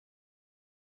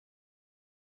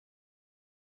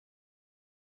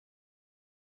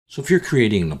So if you're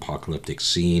creating an apocalyptic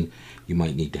scene, you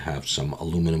might need to have some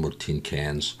aluminum or tin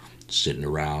cans sitting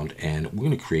around. And we're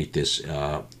going to create this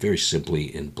very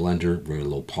simply in Blender, very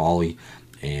low poly,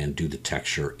 and do the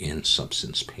texture in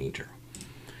Substance Painter.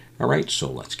 All right, so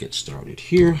let's get started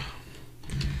here.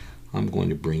 I'm going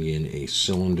to bring in a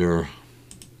cylinder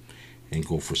and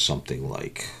go for something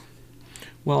like,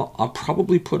 well, I'll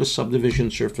probably put a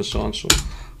subdivision surface on, so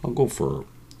I'll go for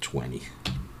 20.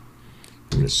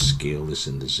 I'm going to scale this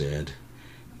into Z,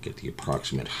 get the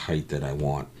approximate height that I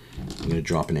want. I'm going to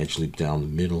drop an edge loop down the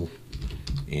middle,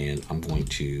 and I'm going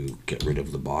to get rid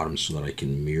of the bottom so that I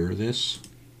can mirror this.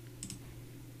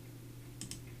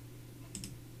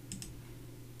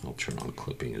 I'll turn on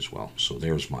clipping as well. So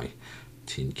there's my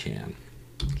tin can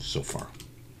so far.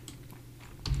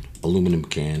 Aluminum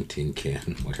can, tin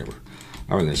can, whatever.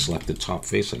 All right, I'm going to select the top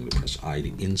face. I'm going to press I to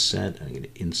inset. I'm going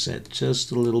to inset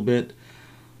just a little bit.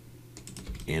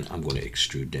 And I'm going to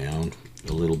extrude down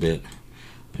a little bit.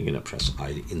 I'm going to press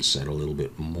I to inset a little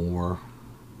bit more.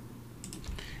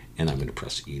 And I'm going to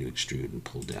press E to extrude and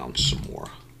pull down some more.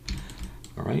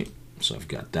 All right, so I've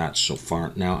got that so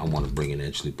far. Now I want to bring an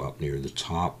edge loop up near the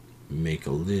top, make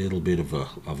a little bit of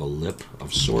a lip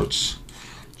of sorts.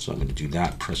 So I'm going to do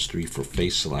that. Press 3 for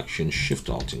face selection, Shift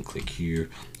Alt and click here.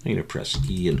 I'm going to press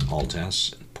E and Alt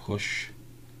S and push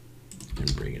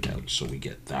and bring it out so we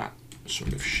get that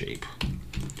sort of shape.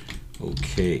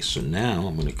 Okay, so now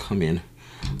I'm going to come in.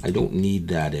 I don't need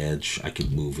that edge. I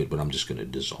could move it, but I'm just going to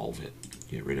dissolve it.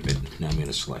 Get rid of it. Now I'm going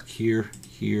to select here,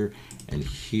 here, and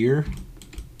here.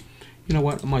 You know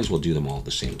what? I might as well do them all at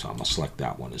the same time. I'll select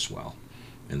that one as well.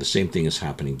 And the same thing is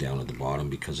happening down at the bottom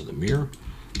because of the mirror.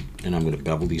 And I'm going to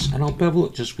bevel these, and I'll bevel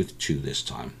it just with 2 this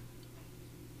time.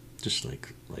 Just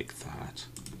like that.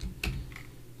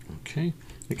 Okay.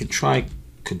 I can try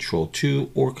Control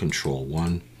 2 or Control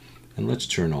 1. And let's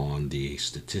turn on the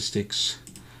statistics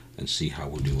and see how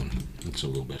we're doing. It's a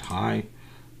little bit high,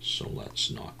 so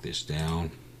let's knock this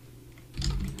down.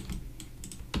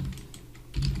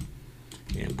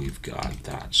 And we've got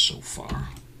that so far.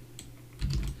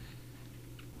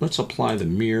 Let's apply the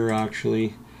mirror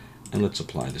actually, and let's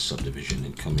apply the subdivision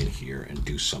and come in here and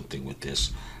do something with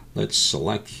this. Let's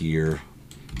select here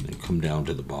and come down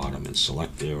to the bottom and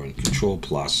select there and Control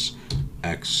plus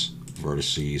X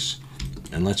vertices,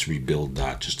 and let's rebuild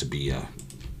that just to be a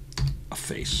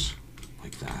face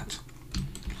like that.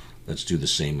 Let's do the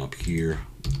same up here,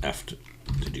 F to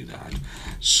do that.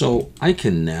 So I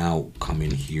can now come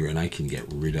in here and I can get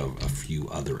rid of a few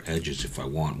other edges if I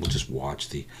want. We'll just watch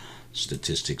the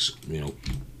statistics,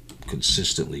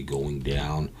 consistently going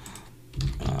down.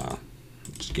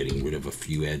 Just getting rid of a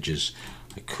few edges.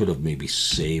 I could have maybe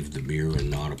saved the mirror and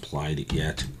not applied it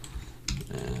yet.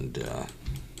 And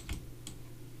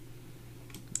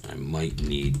I might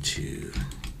need to,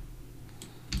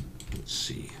 let's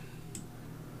see,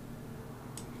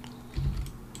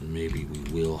 maybe we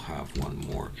will have one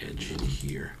more edge in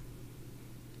here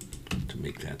to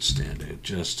make that stand out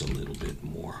just a little bit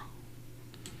more.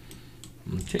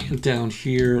 Okay, and down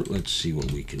here, let's see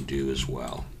what we can do as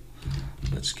well.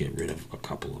 Let's get rid of a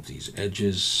couple of these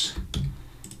edges.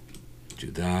 Do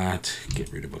that.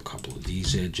 Get rid of a couple of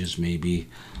these edges maybe.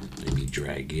 Maybe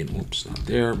drag in, whoops, not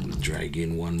there. Drag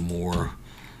in one more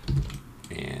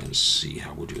and see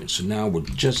how we're doing. So now we're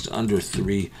just under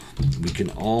 3. We can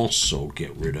also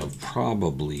get rid of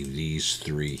probably these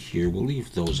 3 here. We'll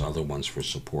leave those other ones for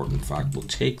support. In fact, we'll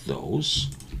take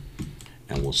those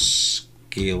and we'll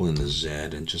scale in the Z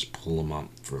and just pull them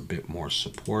up for a bit more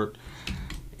support.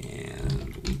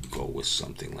 And we go with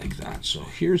something like that. So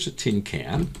here's a tin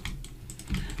can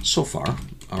so far.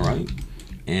 All right,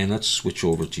 and let's switch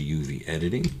over to UV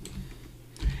editing,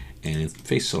 and in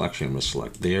face selection I'm going to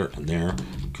select there and there,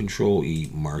 Control E,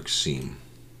 mark seam,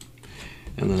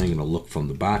 and then I'm going to look from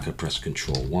the back. I press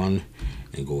Control 1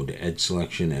 and go into edge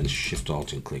selection and Shift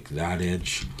Alt and click that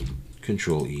edge,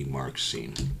 Control E, mark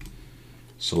seam,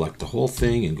 select the whole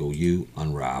thing and go U,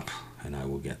 unwrap, and I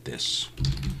will get this.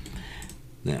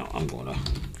 Now I'm going to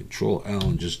Control L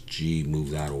and just G, move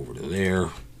that over to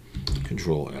there.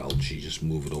 Control L, G, just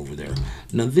move it over there.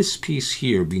 Now this piece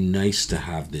here, would be nice to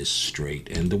have this straight.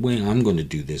 And the way I'm going to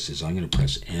do this is I'm going to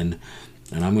press N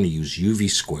and I'm going to use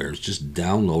UV squares. Just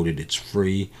download it, it's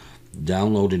free.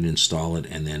 Download it, install it,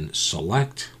 and then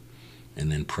select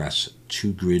and then press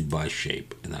to grid by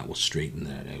shape, and that will straighten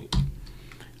that out.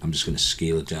 I'm just going to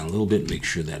scale it down a little bit, make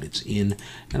sure that it's in,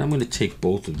 and I'm going to take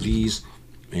both of these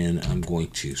and I'm going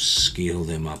to scale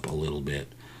them up a little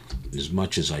bit, as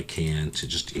much as I can, to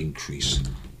just increase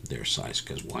their size,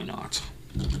 because why not?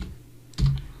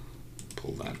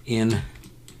 Pull that in,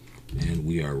 And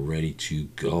we are ready to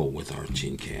go with our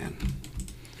tin can.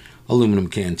 Aluminum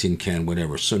can, tin can,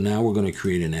 whatever. So now we're going to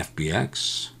create an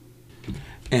FBX.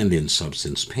 And in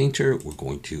Substance Painter, we're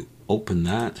going to open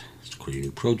that. Let's create a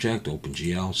new project,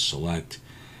 OpenGL, select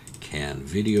can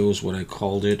videos, what I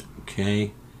called it.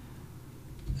 Okay,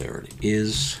 there it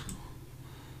is.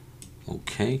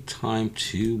 Okay, time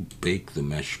to bake the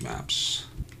mesh maps.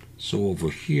 So over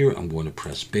here, I'm going to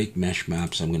press Bake Mesh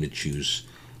Maps. I'm going to choose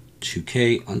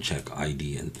 2K, uncheck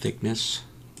ID and thickness,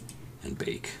 and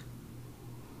bake.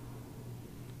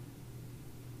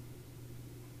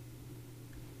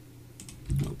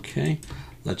 Okay,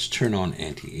 let's turn on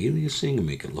anti-aliasing and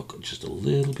make it look just a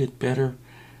little bit better.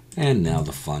 And now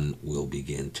the fun will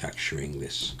begin texturing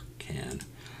this can.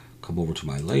 Come over to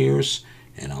my layers,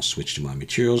 and I'll switch to my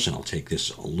materials, and I'll take this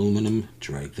aluminum,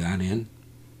 drag that in.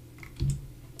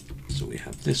 So we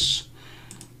have this.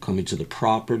 Come into the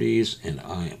properties, and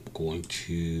I am going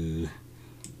to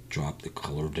drop the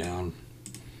color down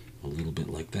a little bit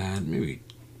like that. Maybe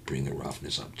bring the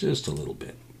roughness up just a little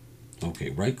bit.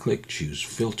 Okay, right click, choose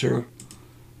filter,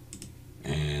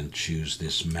 and choose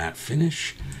this matte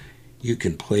finish. You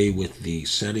can play with the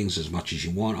settings as much as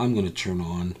you want. I'm going to turn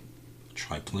on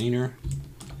triplanar.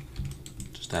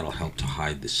 Just that'll help to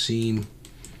hide the seam.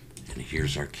 And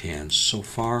here's our can so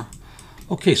far.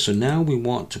 Okay, so now we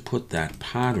want to put that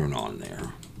pattern on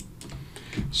there.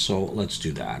 So let's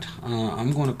do that.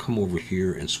 I'm going to come over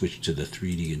here and switch to the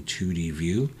 3D and 2D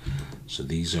view. So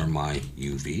these are my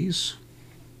UVs.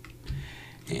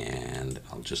 And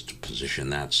I'll just position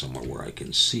that somewhere where I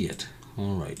can see it.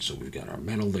 All right, so we've got our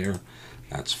metal there.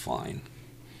 That's fine.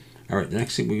 All right, the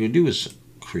next thing we're going to do is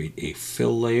create a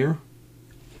fill layer.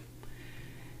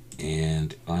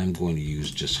 And I'm going to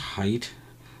use just height.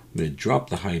 I'm going to drop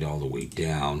the height all the way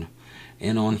down.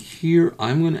 And on here,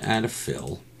 I'm going to add a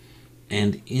fill.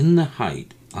 And in the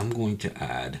height, I'm going to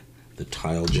add the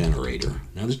tile generator.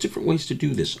 Now, there's different ways to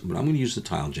do this, but I'm going to use the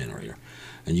tile generator.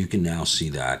 And you can now see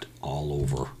that all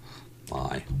over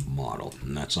my model.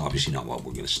 And that's obviously not what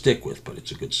we're going to stick with, but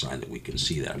it's a good sign that we can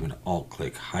see that. I'm going to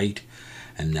alt-click height,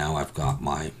 and now I've got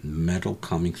my metal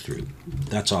coming through.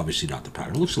 That's obviously not the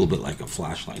pattern. It looks a little bit like a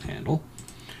flashlight handle.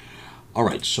 All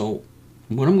right, so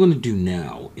what I'm going to do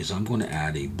now is I'm going to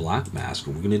add a black mask,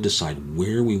 and we're going to decide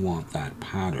where we want that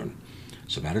pattern.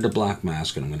 So I've added a black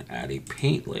mask, and I'm going to add a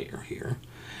paint layer here.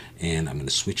 And I'm going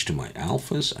to switch to my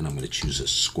alphas, and I'm going to choose a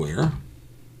square.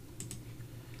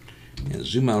 And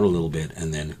zoom out a little bit,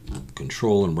 and then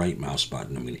control and right mouse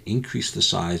button. I'm going to increase the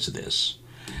size of this,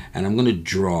 and I'm going to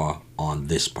draw on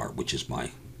this part, which is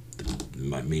my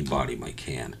main body, my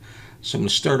can. So I'm going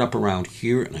to start up around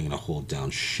here, and I'm going to hold down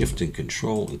Shift and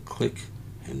Control and click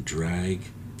and drag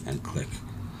and click.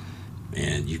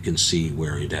 And you can see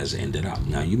where it has ended up.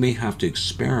 Now you may have to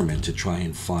experiment to try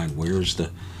and find where's the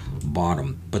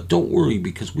bottom, but don't worry,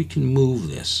 because we can move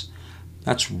this.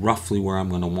 That's roughly where I'm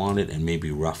going to want it, and maybe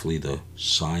roughly the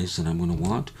size that I'm going to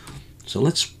want. So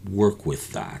let's work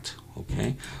with that,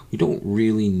 okay? We don't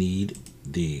really need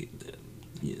the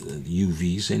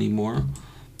UVs anymore.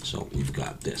 So we've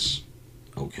got this.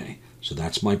 Okay, so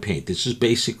that's my paint. This is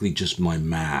basically just my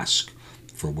mask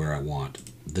for where I want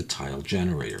the tile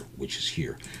generator, which is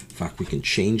here. In fact, we can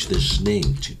change this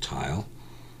name to tile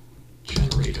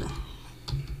generator.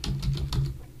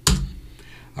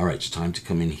 All right, it's time to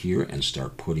come in here and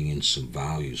start putting in some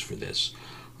values for this.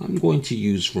 I'm going to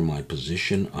use for my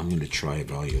position, I'm going to try a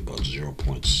value about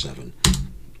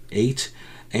 0.78.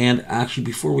 And actually,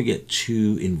 before we get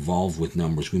too involved with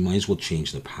numbers, we might as well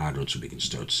change the pattern so we can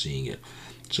start seeing it.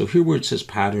 So here where it says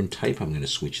pattern type, I'm going to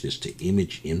switch this to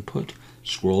image input,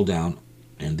 scroll down,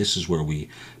 and this is where we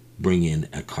bring in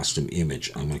a custom image.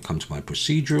 I'm going to come to my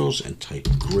procedurals and type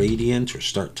gradient, or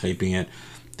start typing it.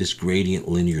 This gradient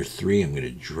linear 3, I'm going to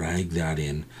drag that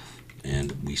in,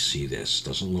 and we see this.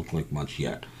 Doesn't look like much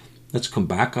yet. Let's come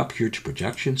back up here to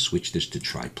projection, switch this to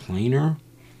triplanar.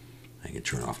 I can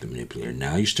turn off the manipulator.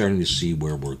 Now you're starting to see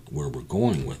where we're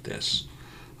going with this.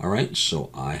 All right, so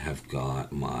I have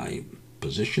got my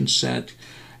position set,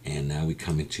 and now we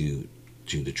come into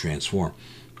the transform.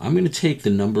 I'm going to take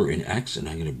the number in X, and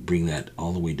I'm going to bring that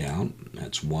all the way down.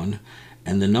 That's 1.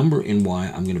 And the number in Y,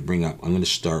 I'm going to bring up. I'm going to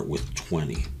start with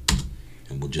 20,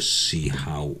 and we'll just see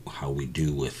how we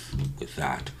do with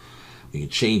that. We can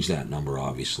change that number,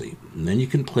 obviously, and then you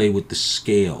can play with the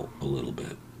scale a little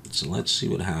bit. So let's see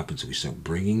what happens if we start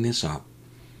bringing this up.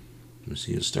 You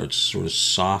see it starts sort of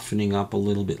softening up a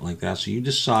little bit like that. So you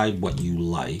decide what you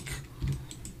like.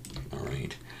 All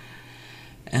right,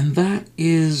 and that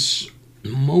is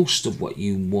most of what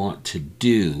you want to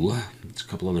do. There's a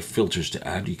couple other filters to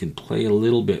add. You can play a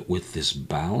little bit with this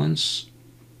balance.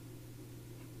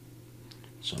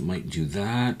 So I might do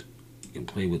that. You can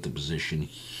play with the position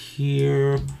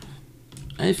here.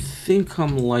 I think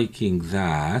I'm liking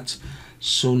that.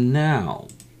 So now,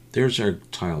 there's our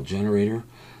tile generator.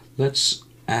 Let's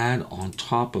add on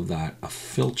top of that a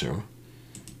filter.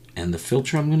 And the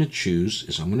filter I'm going to choose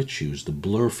is I'm going to choose the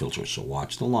blur filter. So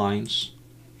watch the lines.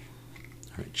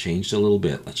 All right, changed a little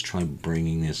bit. Let's try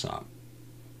bringing this up.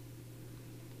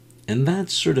 And that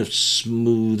sort of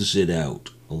smooths it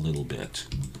out a little bit.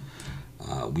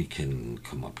 We can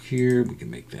come up here. We can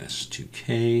make this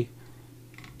 2K.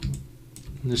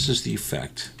 And this is the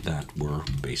effect that we're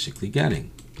basically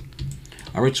getting.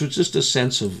 All right, so it's just a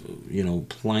sense of,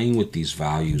 playing with these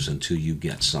values until you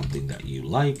get something that you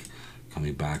like.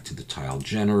 Coming back to the tile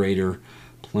generator,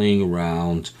 playing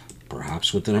around,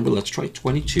 perhaps with the number. Let's try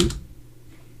 22.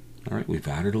 All right, we've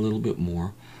added a little bit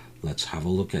more. Let's have a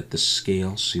look at the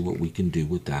scale, see what we can do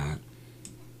with that.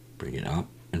 Bring it up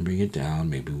and bring it down.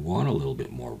 Maybe we want a little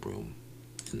bit more room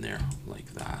in there,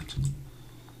 like that.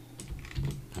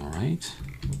 All right.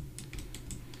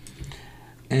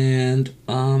 And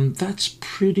that's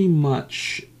pretty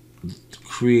much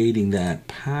creating that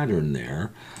pattern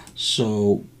there.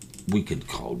 So we could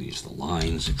call these the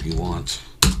lines if you want.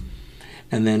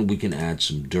 And then we can add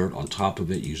some dirt on top of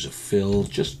it, use a fill,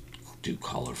 just do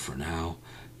color for now.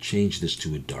 Change this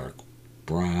to a dark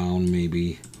brown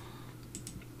maybe.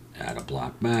 Add a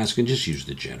black mask and just use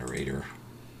the generator.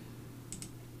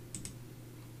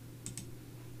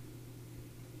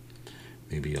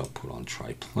 Maybe I'll put on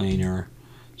triplanar.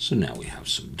 So now we have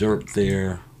some dirt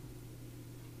there.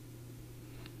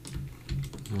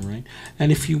 All right.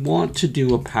 And if you want to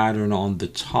do a pattern on the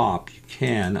top, you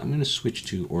can. I'm going to switch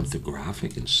to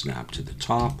orthographic and snap to the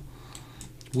top.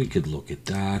 We could look at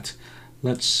that.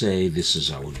 Let's say this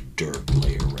is our dirt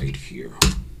layer right here.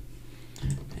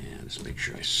 And let's make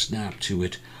sure I snap to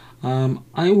it.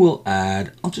 I will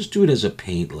add, I'll just do it as a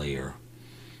paint layer.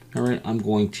 All right, I'm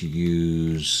going to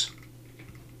use,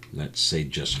 let's say,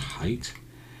 just height.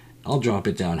 I'll drop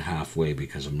it down halfway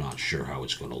because I'm not sure how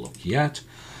it's going to look yet.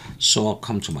 So I'll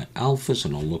come to my alphas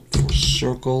and I'll look for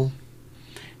circle.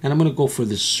 And I'm going to go for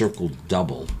this circle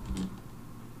double.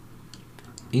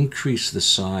 Increase the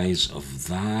size of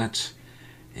that.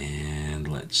 And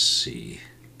let's see.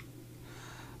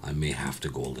 I may have to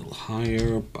go a little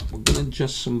higher, but we're going to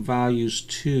adjust some values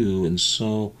too. And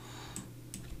so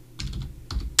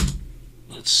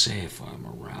let's say if I'm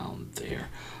around there.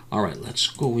 All right, let's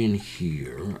go in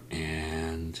here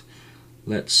and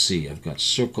let's see. I've got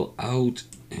circle out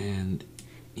and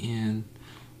in.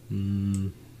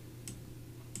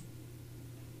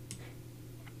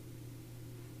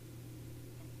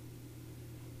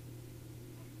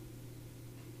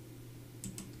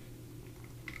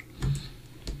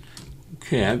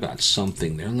 Okay, I've got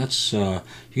something there. Let's you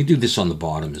can do this on the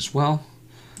bottom as well.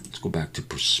 Let's go back to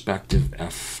perspective,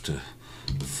 F to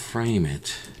frame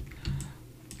it.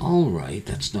 All right,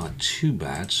 that's not too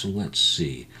bad. So let's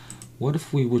see. What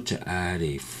if we were to add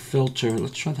a filter?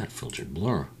 Let's try that filtered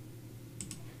blur.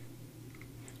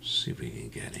 See if we can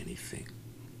get anything.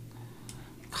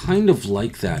 Kind of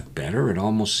like that better. It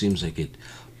almost seems like it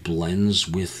blends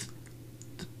with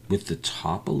the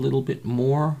top a little bit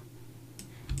more.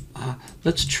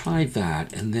 Let's try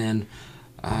that, and then,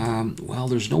 well,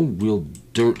 there's no real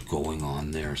dirt going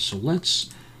on there, so let's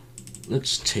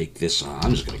take this on.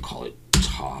 I'm just going to call it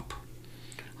top.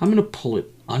 I'm going to pull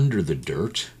it under the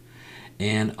dirt,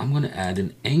 and I'm going to add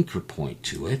an anchor point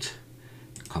to it.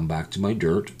 Come back to my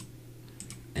dirt,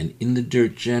 and in the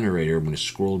dirt generator, I'm going to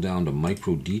scroll down to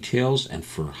micro details, and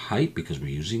for height, because we're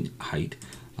using height,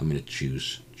 I'm going to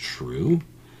choose true.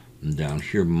 And down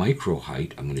here, micro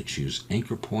height, I'm going to choose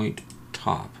anchor point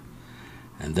top.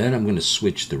 And then I'm going to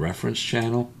switch the reference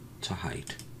channel to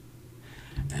height.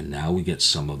 And now we get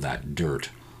some of that dirt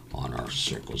on our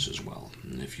circles as well.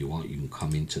 And if you want, you can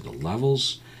come into the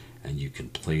levels and you can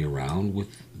play around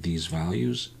with these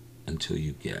values until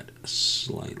you get a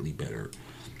slightly better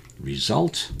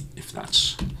result, if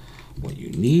that's what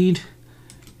you need.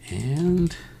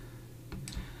 And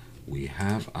we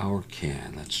have our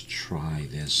can. Let's try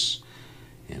this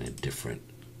in a different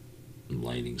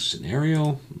lighting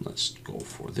scenario. Let's go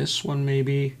for this one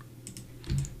maybe.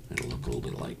 It'll look a little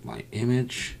bit like my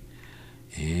image.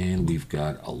 And we've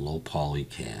got a low poly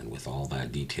can with all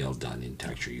that detail done in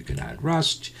texture. You can add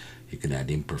rust, you can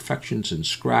add imperfections and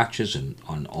scratches and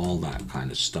on all that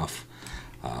kind of stuff.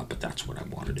 But that's what I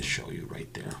wanted to show you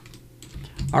right there.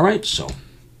 All right, so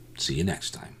see you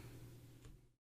next time.